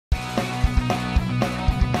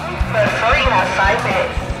have 5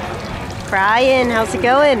 minutes. Bryan, how's it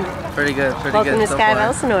going? Pretty good, pretty Welcome good. to Skydive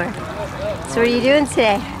Elsinore. So what are you doing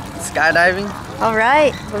today? Skydiving?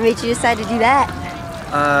 Alright, what made you decide to do that?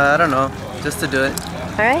 I don't know, just to do it.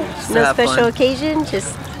 Alright, no special occasion,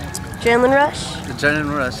 just adrenaline rush?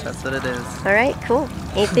 Adrenaline rush, that's what it is. Alright, cool.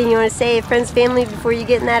 Anything you want to say to friends, family before you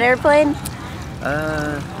get in that airplane?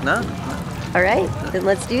 No. Alright, then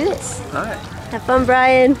let's do this. Alright. Have fun,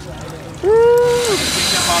 Bryan. Woo!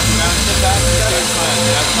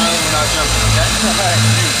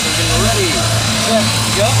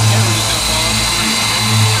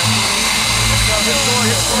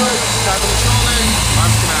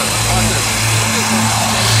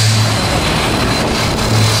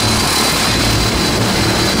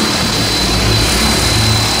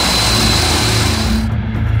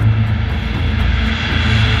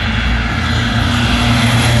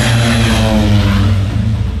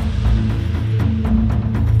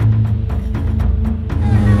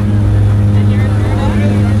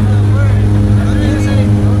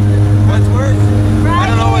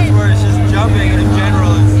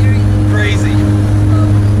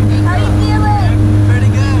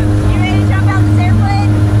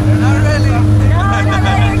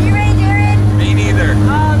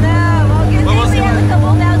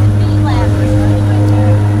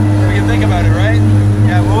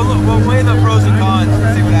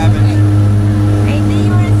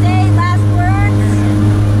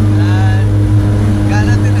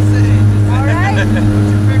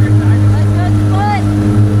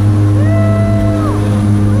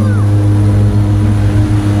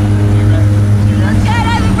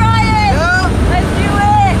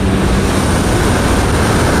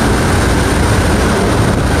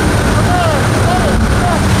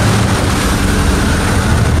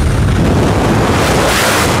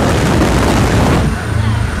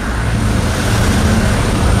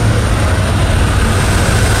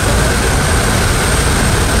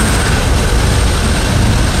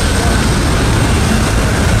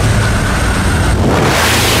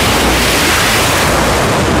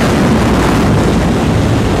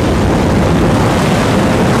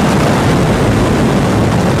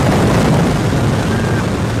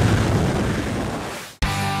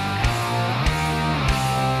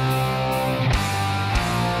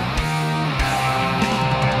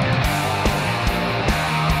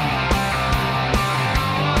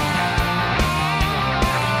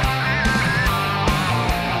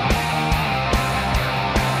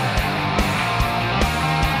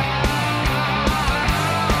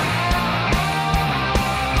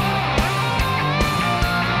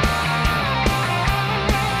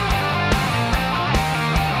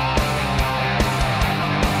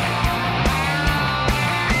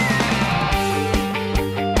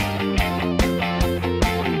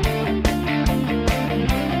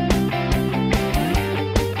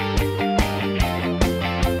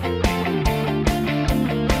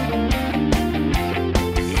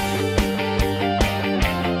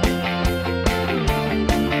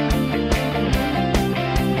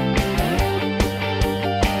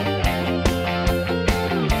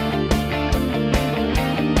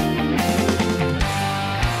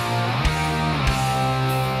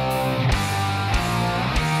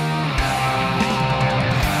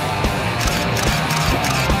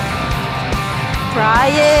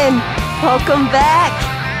 Bryan, welcome back.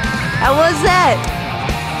 How was that?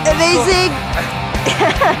 Amazing.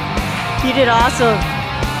 You did awesome.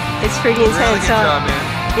 It's pretty intense, really good job, man.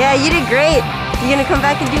 Yeah, you did great. You gonna come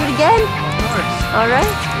back and do it again? Of course. All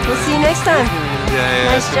right. We'll see you next time.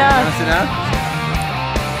 Yeah. Nice job. Sit down?